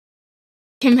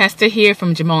Kim Hester here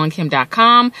from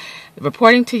Jamal-Kim.com,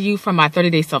 reporting to you from my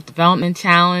 30-day self-development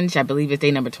challenge. I believe it's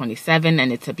day number 27,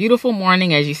 and it's a beautiful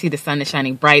morning. As you see, the sun is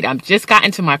shining bright. I've just got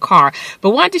into my car, but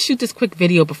wanted to shoot this quick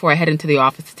video before I head into the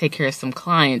office to take care of some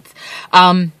clients.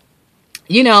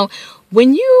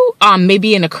 When you may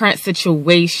be in a current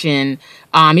situation,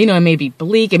 it may be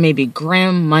bleak, it may be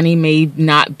grim, money may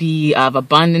not be of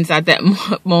abundance at that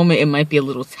moment, it might be a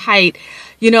little tight.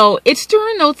 It's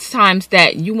during those times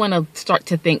that you want to start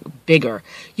to think bigger.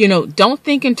 Don't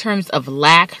think in terms of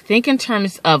lack, think in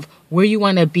terms of where you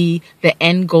want to be, the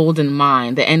end goal in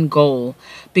mind, the end goal.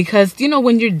 Because,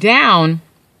 when you're down,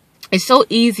 it's so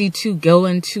easy to go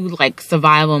into like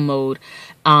survival mode.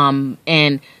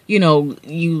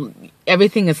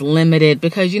 Everything is limited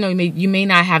because, you may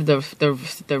not have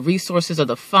the resources or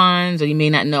the funds, or you may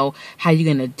not know how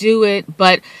you're going to do it.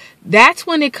 But that's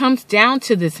when it comes down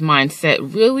to this mindset,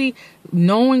 really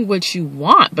knowing what you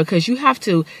want, because you have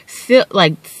to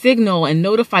signal and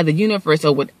notify the universe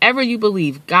or whatever you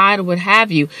believe, God would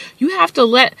have you. You have to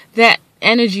let that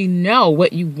energy know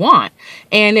what you want.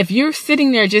 And if you're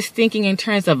sitting there just thinking in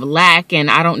terms of lack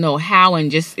and I don't know how and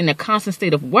just in a constant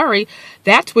state of worry,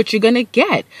 that's what you're going to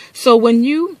get. So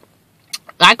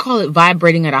I call it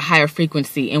vibrating at a higher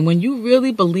frequency. And when you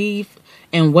really believe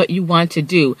in what you want to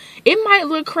do, it might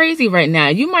look crazy right now.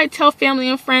 You might tell family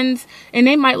and friends and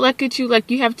they might look at you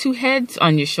like you have two heads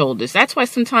on your shoulders. That's why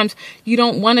sometimes you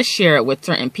don't want to share it with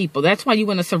certain people. That's why you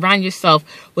want to surround yourself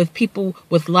with people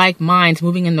with like minds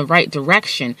moving in the right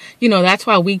direction. That's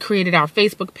why we created our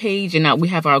Facebook page, and now we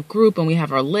have our group and we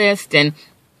have our list, and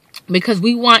because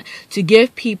we want to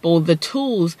give people the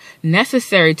tools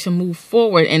necessary to move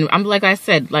forward. And like I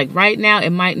said, right now, it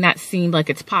might not seem like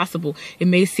it's possible. It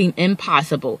may seem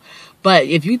impossible. But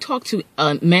if you talk to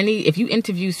if you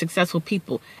interview successful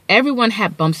people, everyone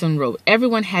had bumps in the road.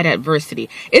 Everyone had adversity.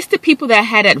 It's the people that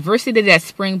had adversity that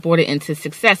springboarded into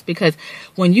success, because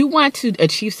when you want to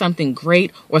achieve something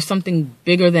great or something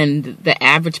bigger than the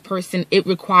average person, it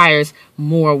requires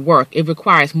more work. It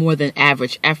requires more than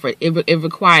average effort. It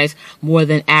requires more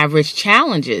than average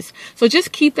challenges. So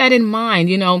just keep that in mind.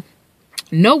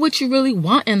 Know what you really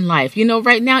want in life.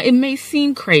 Right now it may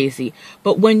seem crazy,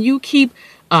 but when you keep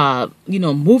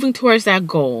moving towards that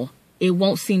goal, it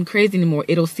won't seem crazy anymore.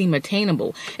 It'll seem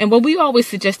attainable. And what we always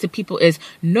suggest to people is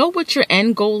know what your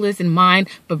end goal is in mind,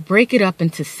 but break it up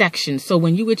into sections. So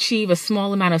when you achieve a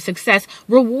small amount of success,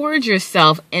 reward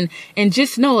yourself and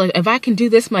just know, if I can do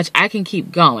this much, I can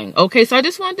keep going. Okay. So I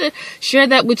just wanted to share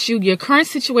that with you. Your current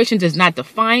situation does not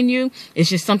define you. It's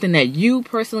just something that you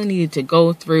personally needed to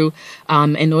go through,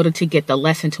 in order to get the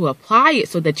lesson to apply it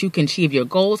so that you can achieve your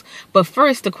goals. But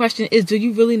first, the question is, do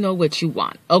you really know what you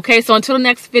want? Okay. So until the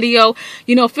next video,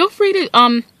 feel free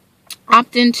to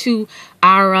opt into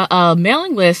our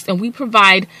mailing list, and we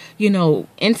provide,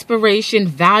 inspiration,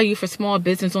 value for small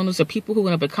business owners or people who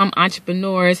want to become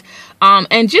entrepreneurs,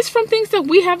 and just from things that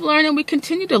we have learned and we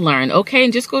continue to learn. Okay.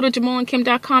 And just go to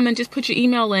Jamal-Kim.com and just put your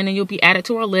email in and you'll be added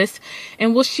to our list,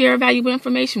 and we'll share valuable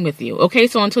information with you. Okay.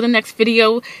 So until the next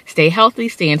video, stay healthy,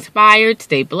 stay inspired,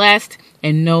 stay blessed,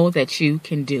 and know that you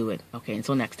can do it. Okay.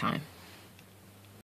 Until next time.